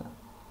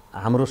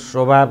हाम्रो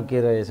स्वभाव के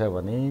रहेछ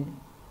भने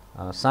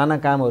साना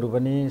कामहरू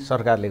पनि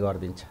सरकारले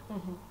गरिदिन्छ,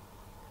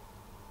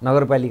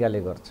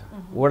 नगरपालिकाले गर्छ,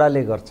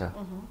 वडाले गर्छ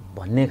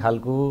भन्ने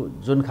खालको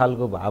जुन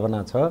खालको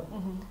भावना छ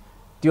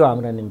त्यो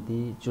हाम्रा निम्ति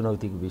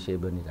चुनौतीको विषय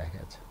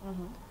बनिरहेको छ।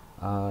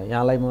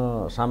 यहाँलाई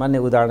म सामान्य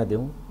उदाहरण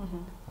दिउँ,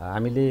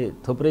 हामीले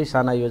थुप्रै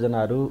साना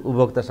योजनाहरू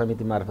उपभोक्ता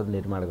समिति मार्फत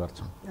निर्माण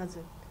गर्छौँ।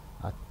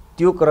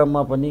 त्यो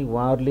क्रममा पनि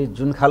उहाँहरूले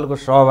जुन खालको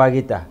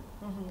सहभागिता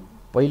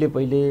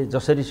पहिले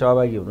जसरी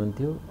सहभागी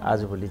हुनुहुन्थ्यो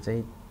आजभोलि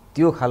चाहिँ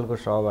त्यो खालको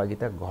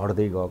सहभागिता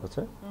घट्दै गएको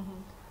छ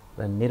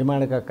र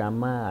निर्माणका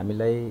काममा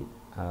हामीलाई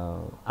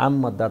आम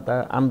मतदाता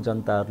आम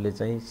जनताहरूले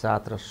चाहिँ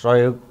साथ र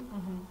सहयोग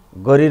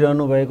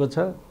गरिरहनु भएको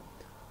छ।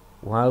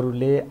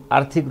 उहाँहरूले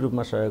आर्थिक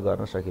रूपमा सहयोग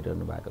गर्न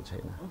सकिरहनु भएको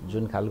छैन।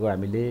 जुन खालको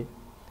हामीले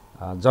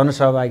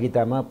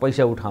जनसहभागितामा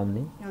पैसा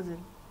उठाउने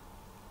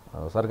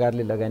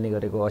सरकारले लगानी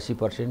गरेको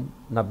 80%,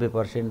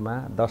 90% मा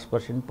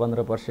 10%,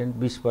 15%,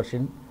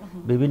 20%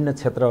 विभिन्न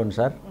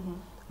क्षेत्रअनुसार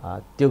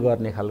त्यो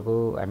गर्ने खालको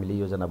हामीले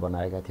योजना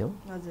बनाएका थियौँ।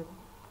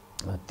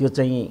 त्यो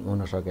चाहिँ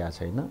हुन सकेको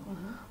छैन।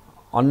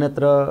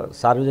 अन्यत्र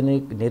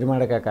सार्वजनिक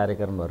निर्माणका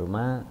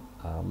कार्यक्रमहरूमा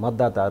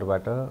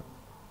मतदाताहरूबाट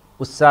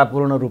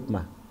उत्साहपूर्ण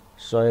रूपमा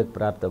सहयोग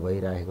प्राप्त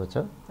भइरहेको छ।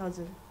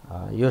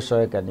 यो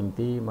सहयोगका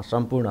निम्ति म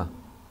सम्पूर्ण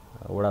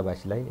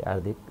वडावासीलाई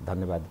हार्दिक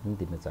धन्यवाद पनि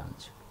दिन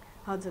चाहन्छु।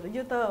 हजुर,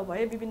 यो त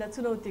भयो विभिन्न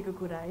चुनौतीको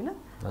कुरा हैन?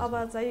 अब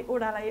चाहिँ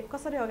वडालाई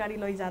कसरी अगाडि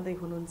लैजाँदै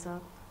हुनुहुन्छ?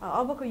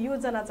 अबको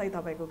योजना चाहिँ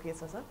तपाईको के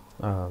छ सर?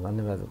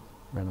 धन्यवाद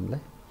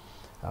म्याडमलाई।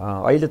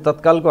 अहिले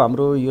तत्कालको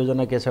हाम्रो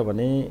योजना के छ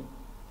भने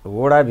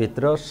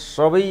वडाभित्र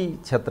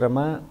सबै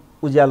क्षेत्रमा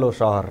उज्यालो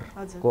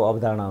सहरको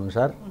अवधारणा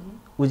अनुसार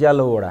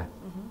उज्यालो वडा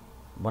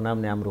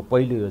बनाउने हाम्रो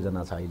पहिलो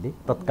योजना छ। अहिले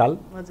तत्काल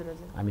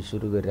हामी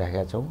सुरु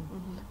गरिरहेका छौँ।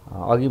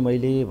 अघि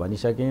मैले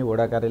भनिसकेँ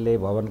वडा कार्यालय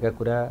भवनका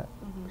कुरा,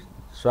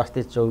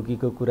 स्वास्थ्य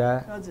चौकीको कुरा,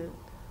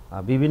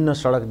 विभिन्न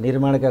सडक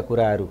निर्माणका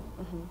कुराहरू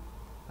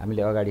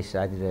हामीले अगाडि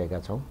सारिरहेका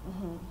छौँ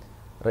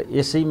र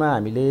यसैमा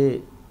हामीले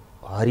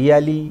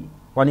हरियाली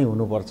पनि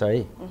हुनुपर्छ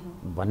है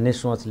भन्ने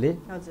सोचले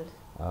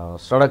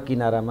सडक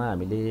किनारामा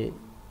हामीले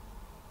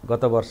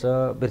गत वर्ष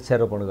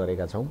वृक्षारोपण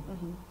गरेका छौँ।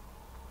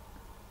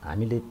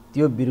 हामीले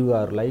त्यो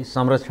बिरुवाहरूलाई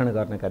संरक्षण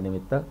गर्नका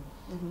निमित्त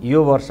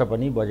यो वर्ष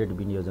पनि बजेट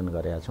विनियोजन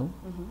गरेका छौँ।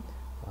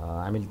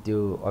 हामीले त्यो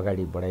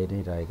अगाडि बढाइ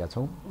नै रहेका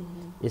छौँ।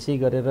 यसै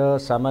गरेर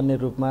सामान्य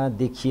रूपमा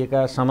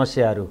देखिएका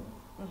समस्याहरू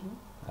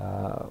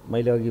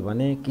मैले अघि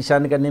भने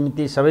किसानका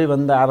निम्ति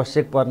सबैभन्दा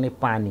आवश्यक पर्ने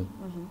पानी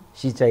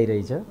सिँचाइ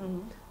रहेछ।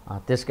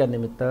 त्यसका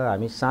निमित्त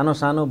हामी सानो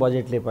सानो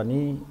बजेटले पनि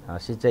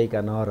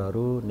सिँचाइका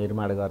नहरहरू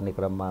निर्माण गर्ने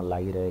क्रममा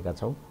लागिरहेका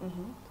छौँ।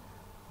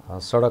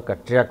 सडकका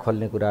ट्र्याक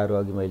खोल्ने कुराहरू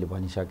अघि मैले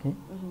भनिसकेँ।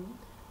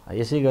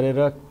 यसै गरेर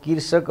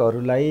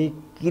कृषकहरूलाई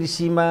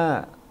कृषिमा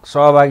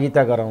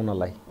सहभागिता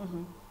गराउनलाई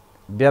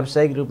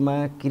व्यावसायिक रूपमा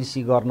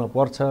कृषि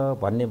गर्नुपर्छ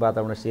भन्ने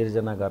वातावरण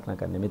सिर्जना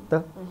गर्नका निमित्त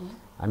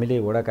हामीले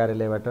वडा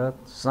कार्यालयबाट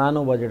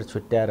सानो बजेट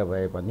छुट्याएर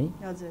भए पनि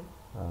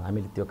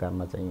हामीले त्यो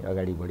काममा चाहिँ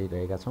अगाडि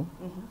बढिरहेका छौँ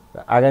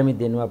र आगामी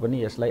दिनमा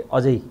पनि यसलाई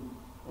अझै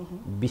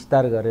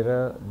विस्तार गरेर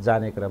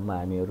जाने क्रममा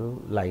हामीहरू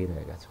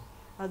लागिरहेका छौँ।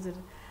 हजुर,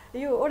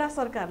 यो वडा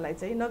सरकारलाई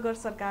चाहिँ नगर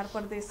सरकार,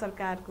 प्रदेश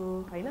सरकारको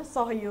हैन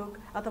सहयोग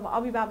अथवा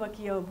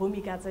अभिभावकीय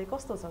भूमिका चाहिँ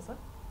कस्तो छ सर?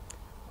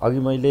 अघि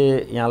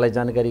मैले यहाँलाई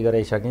जानकारी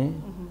गराइसकेँ।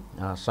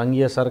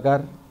 सङ्घीय सरकार,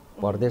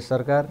 प्रदेश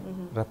सरकार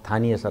र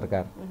स्थानीय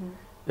सरकार,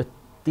 यो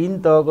 3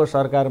 तहको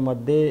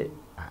सरकारमध्ये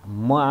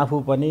म आफू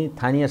पनि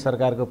स्थानीय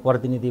सरकारको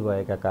प्रतिनिधि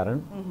भएका कारण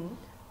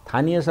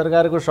स्थानीय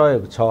सरकारको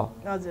सहयोग छ।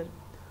 हजुर।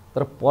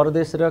 तर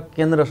प्रदेश र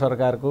केन्द्र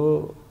सरकारको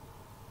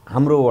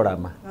हाम्रो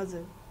वडामा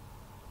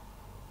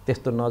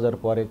त्यस्तो नजर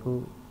परेको,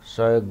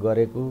 सहयोग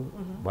गरेको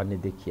भन्ने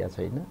देखिया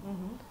छैन।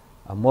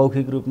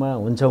 मौखिक रूपमा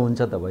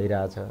हुन्छ त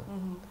भइरहेछ,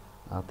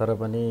 तर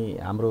पनि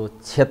हाम्रो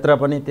क्षेत्र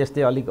पनि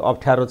त्यस्तै अलिक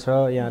अप्ठ्यारो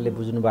छ। यहाँले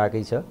बुझ्नु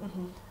भएकै छ।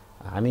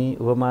 हामी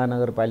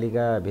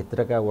उपमहानगरपालिका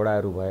भित्रका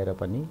वडाहरू भएर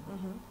पनि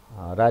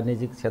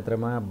राजनीतिक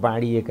क्षेत्रमा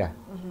बाँडिएका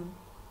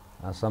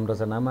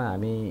संरचनामा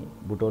हामी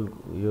बुटवल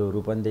यो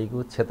रूपन्देहीको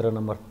क्षेत्र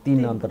नम्बर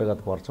 3 अन्तर्गत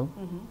पर्छौँ।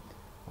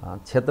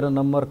 क्षेत्र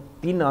नम्बर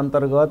 3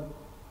 अन्तर्गत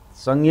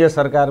सङ्घीय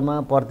सरकारमा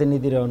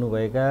प्रतिनिधि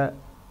रहनुभएका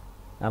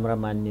हाम्रा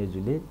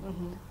माननीयज्यूले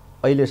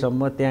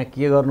अहिलेसम्म त्यहाँ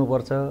के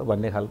गर्नुपर्छ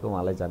भन्ने खालको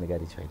उहाँलाई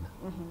जानकारी छैन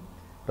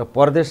र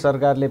प्रदेश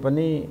सरकारले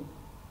पनि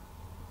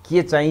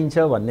के चाहिन्छ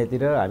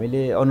भन्नेतिर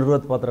हामीले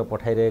अनुरोध पत्र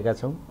पठाइरहेका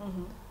छौँ,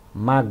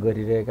 माग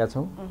गरिरहेका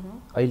छौँ।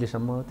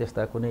 अहिलेसम्म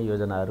त्यस्ता कुनै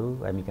योजनाहरू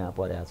हामी कहाँ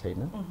परेका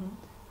छैन।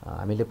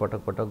 हामीले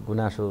पटक पटक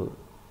गुनासो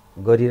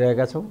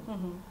गरिरहेका छौँ।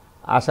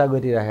 आशा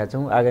गरिरहेका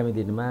छौँ आगामी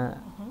दिनमा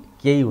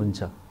केही हुन्छ,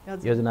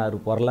 योजनाहरू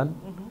पर्लान्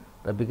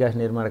र विकास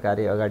निर्माण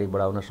कार्य अगाडि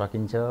बढाउन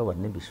सकिन्छ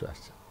भन्ने विश्वास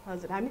छ।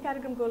 हजुर, हामी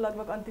कार्यक्रमको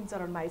लगभग अन्तिम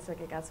चरणमा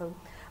आइसकेका छौँ।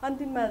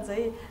 अन्तिममा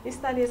चाहिँ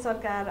स्थानीय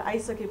सरकार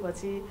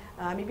आइसकेपछि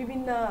हामी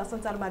विभिन्न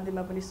सञ्चार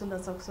माध्यममा पनि सुन्न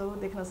सक्छौँ,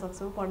 देख्न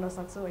सक्छौँ, पढ्न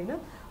सक्छौँ होइन,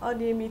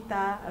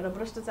 अनियमितता र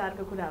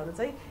भ्रष्टाचारको कुराहरू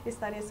चाहिँ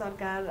स्थानीय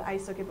सरकार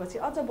आइसकेपछि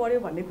अझ बढ्यो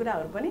भन्ने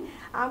कुराहरू पनि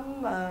आम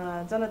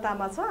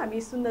जनतामा छ, हामी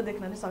सुन्न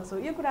देख्न नै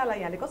सक्छौँ। यो कुरालाई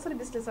यहाँले कसरी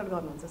विश्लेषण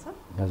गर्नुहुन्छ सर?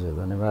 हजुर,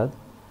 धन्यवाद।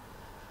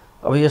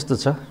 अब यस्तो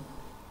छ,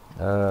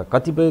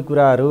 कतिपय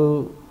कुराहरू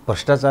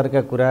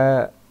भ्रष्टाचारका कुरा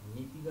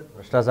नीतिगत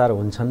भ्रष्टाचार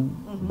हुन्छन्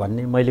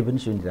भन्ने मैले पनि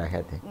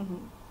सुनिराखेको थिएँ।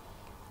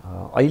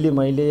 अहिले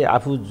मैले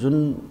आफू जुन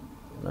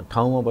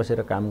ठाउँमा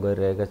बसेर काम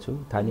गरिरहेका छु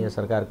स्थानीय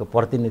सरकारको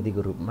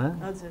प्रतिनिधिको रूपमा,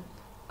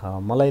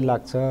 मलाई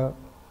लाग्छ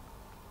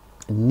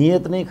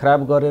नियत नै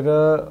खराब गरेर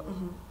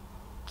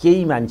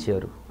केही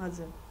मान्छेहरू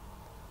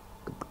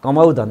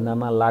कमाउ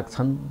धन्दामा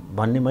लाग्छन्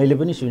भन्ने मैले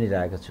पनि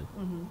सुनिरहेको छु।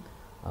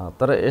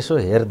 तर यसो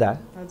हेर्दा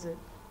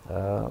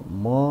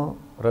म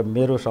र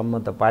मेरो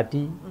सम्बन्ध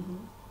पार्टी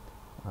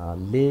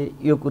ले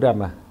यो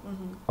कुरामा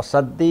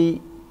असाध्यै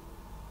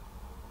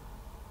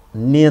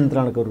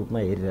नियन्त्रणको रूपमा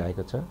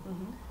हेरिरहेको छ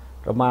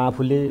र म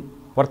आफूले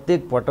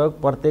प्रत्येक पटक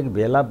प्रत्येक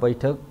बेला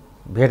बैठक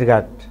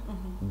भेटघाट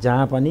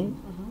जहाँ पनि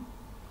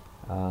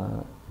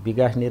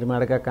विकास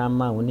निर्माणका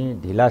काममा हुने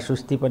ढिला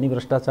सुस्ती पनि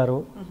भ्रष्टाचार हो,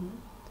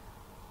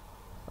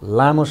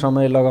 लामो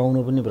समय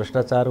लगाउनु पनि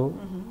भ्रष्टाचार हो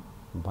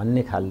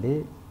भन्ने खालले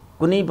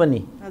कुनै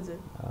पनि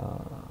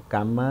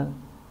काममा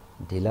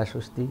ढिला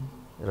सुस्ती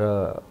र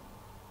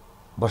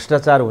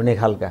भ्रष्टाचार हुने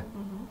खालका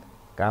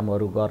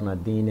कामहरू गर्न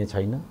दिने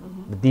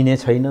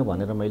छैन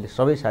भनेर मैले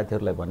सबै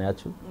साथीहरूलाई भनेको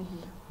छु।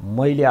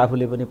 मैले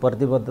आफूले पनि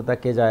प्रतिबद्धता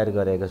के जाहेर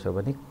गरेको छु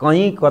भने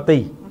कहीँ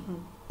कतै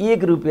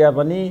 1 रुपैयाँ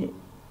पनि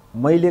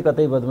मैले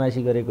कतै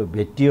बदमासी गरेको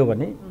भेटियो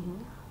भने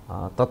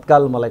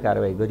तत्काल मलाई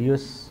कारबाही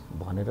गरियोस्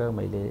भनेर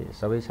मैले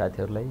सबै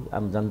साथीहरूलाई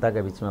आम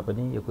जनताका बिचमा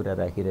पनि यो कुरा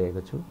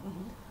राखिरहेको छु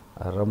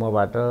र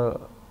मबाट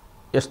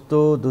यस्तो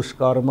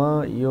दुष्कर्म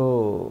यो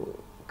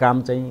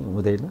काम चाहिँ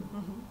हुँदैन,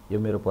 यो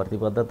मेरो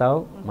प्रतिबद्धता हो।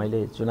 मैले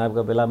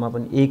चुनावका बेलामा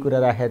पनि यही कुरा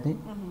राखेको थिएँ।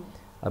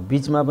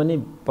 बिचमा पनि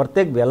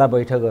प्रत्येक भेला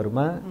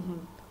बैठकहरूमा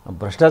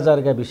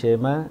भ्रष्टाचारका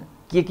विषयमा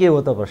के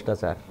हो त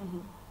भ्रष्टाचार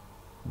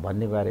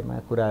भन्ने बारेमा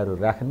कुराहरू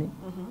राख्ने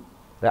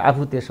र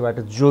आफू त्यसबाट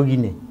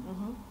जोगिने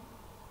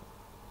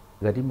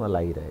गरी म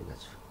लागिरहेको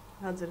छु।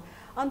 हजुर,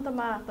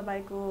 अन्तमा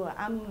तपाईँको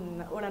आम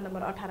वडा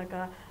नम्बर 18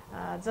 का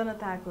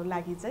जनताको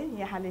लागि चाहिँ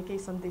यहाँले केही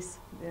सन्देश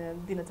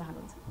दिन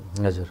चाहनुहुन्छ?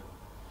 हजुर,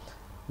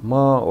 म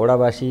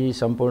वडावासी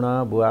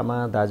सम्पूर्ण बुवामा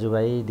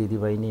दाजुभाइ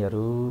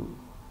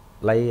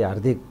दिदीबहिनीहरूलाई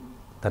हार्दिक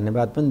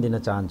धन्यवाद पनि दिन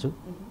चाहन्छु।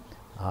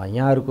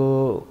 यहाँहरूको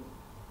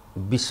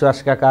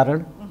विश्वासका कारण,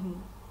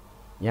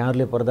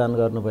 यहाँहरूले प्रदान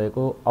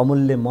गर्नुभएको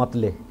अमूल्य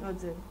मतले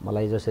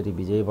मलाई जसरी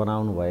विजयी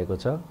बनाउनु भएको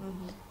छ,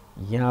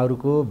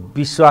 यहाँहरूको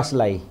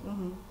विश्वासलाई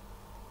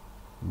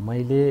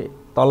मैले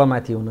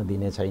तलमाथि हुन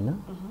दिने छैन।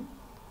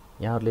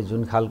 यहाँहरूले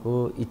जुन खालको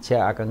इच्छा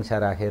आकाङ्क्षा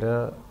राखेर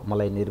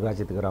मलाई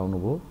निर्वाचित गराउनु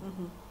भयो,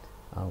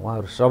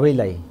 उहाँहरू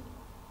सबैलाई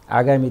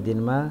आगामी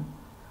दिनमा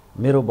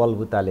मेरो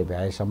बलबुताले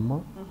भ्याएसम्म,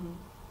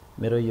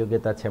 मेरो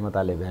योग्यता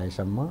क्षमताले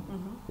भ्याएसम्म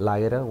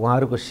लागेर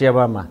उहाँहरूको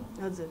सेवामा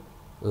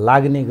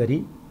लाग्ने गरी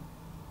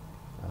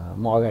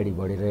म अगाडि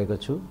बढिरहेको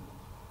छु।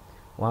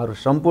 उहाँहरू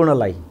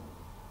सम्पूर्णलाई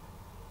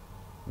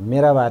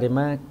मेरा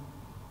बारेमा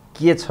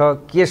के छ,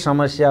 के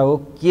समस्या हो,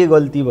 के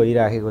गल्ती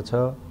भइराखेको छ,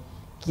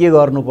 के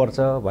गर्नुपर्छ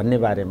भन्ने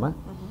बारेमा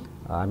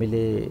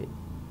हामीले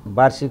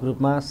वार्षिक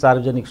रूपमा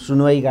सार्वजनिक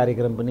सुनवाई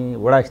कार्यक्रम पनि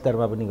वडा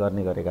स्तरमा पनि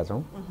गर्ने गरेका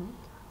छौँ।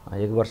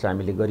 1 वर्ष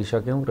हामीले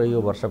गरिसक्यौँ र यो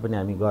वर्ष पनि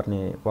हामी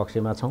गर्ने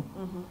पक्षमा छौँ।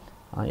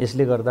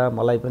 यसले गर्दा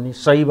मलाई पनि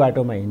सही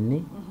बाटोमा हिँड्ने,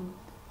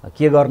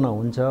 के गर्न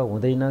हुन्छ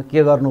हुँदैन,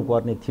 के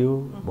गर्नुपर्ने थियो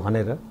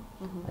भनेर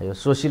यो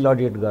सोसियल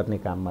अडिट गर्ने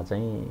काममा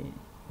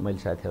चाहिँ मैले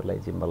साथीहरूलाई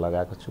जिम्मा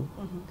लगाएको छु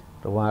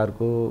र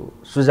उहाँहरूको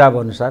सुझाव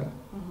अनुसार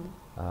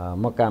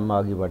म काममा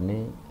अघि बढ्ने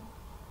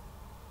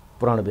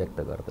प्रण व्यक्त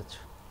गर्दछु।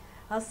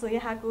 हस्,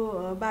 यहाँको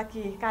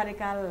बाँकी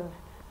कार्यकाल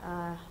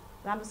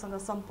राम्रोसँग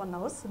सम्पन्न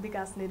होस्,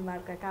 विकास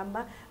निर्माणका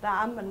काममा र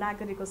आम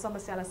नागरिकको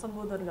समस्यालाई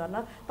सम्बोधन गर्न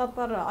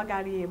तत्पर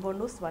अगाडि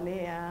बढ्नुहोस् भन्ने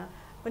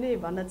पनि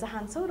भन्न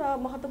चाहन्छु र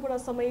महत्त्वपूर्ण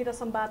समय र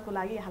संवादको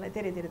लागि यहाँलाई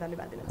धेरै धेरै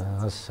धन्यवाद दिन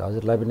चाहन्छु। हस्,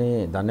 हजुरलाई पनि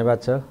धन्यवाद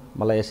छ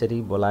मलाई यसरी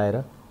बोलाएर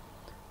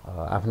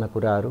आफ्ना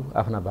कुराहरू,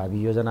 आफ्ना भावी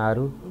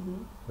योजनाहरू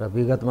र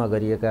विगतमा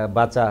गरिएका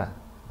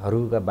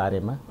बाचाहरूका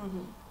बारेमा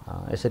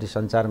यसरी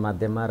सञ्चार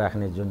माध्यममा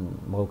राख्ने जुन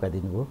मौका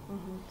दिनुभयो,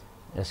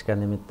 यसका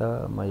निमित्त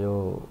म यो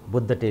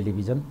बुद्ध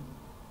टेलिभिजन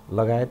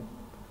लगायत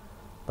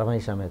तपाईँ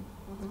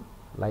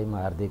समेतलाई म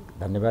हार्दिक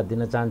धन्यवाद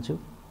दिन चाहन्छु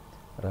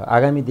र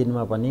आगामी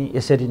दिनमा पनि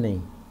यसरी नै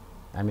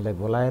हामीलाई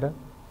बोलाएर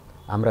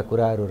हाम्रा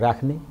कुराहरू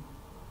राख्ने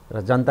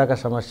र जनताका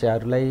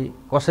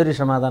समस्याहरूलाई कसरी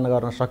समाधान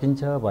गर्न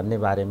सकिन्छ भन्ने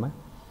बारेमा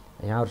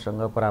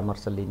यहाँहरूसँग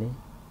परामर्श लिने,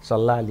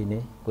 सल्लाह लिने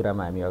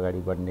कुरामा हामी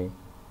अगाडि बढ्ने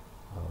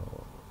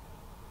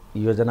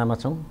योजनामा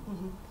छौँ।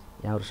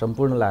 यहाँहरू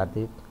सम्पूर्णलाई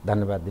हार्दिक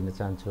धन्यवाद दिन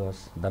चाहन्छु।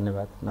 हस्,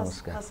 धन्यवाद,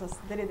 नमस्कार।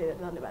 हस्, धेरै धेरै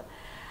धन्यवाद।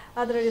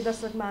 आदरणीय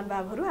दर्शक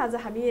महानुभावहरू, आज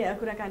हामी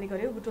कुराकानी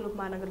गऱ्यौँ बुटवल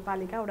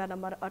उपमहानगरपालिका वडा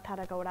नम्बर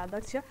 18 का वडा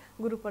अध्यक्ष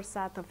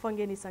गुरुप्रसाद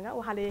फङ्गेनीसँग।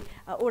 उहाँले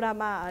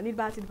वडामा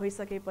निर्वाचित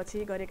भइसकेपछि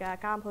गरेका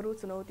कामहरू,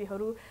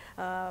 चुनौतीहरू,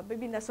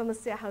 विभिन्न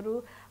समस्याहरू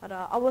र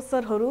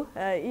अवसरहरू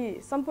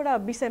यी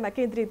सम्पूर्ण विषयमा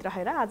केन्द्रित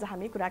रहेर आज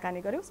हामी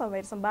कुराकानी गऱ्यौँ।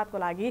 समय संवादको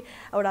लागि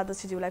वडा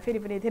अध्यक्षज्यूलाई फेरि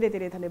पनि धेरै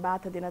धेरै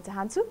धन्यवाद दिन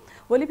चाहन्छु।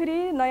 भोलि फेरि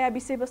नयाँ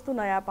विषयवस्तु,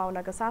 नयाँ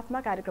पाउनाका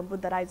साथमा कार्यक्रम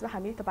बुद्ध राइजमा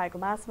हामी तपाईँको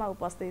माझमा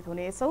उपस्थित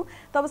हुनेछौँ।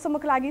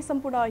 तबसम्मको लागि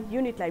सम्पूर्ण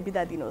युनिटलाई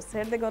बिदा दिनुहोस्।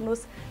 हेर्दै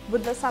गर्नुहोस्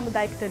बुद्ध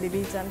सामुदायिक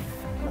टेलिभिजन।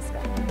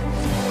 नमस्कार।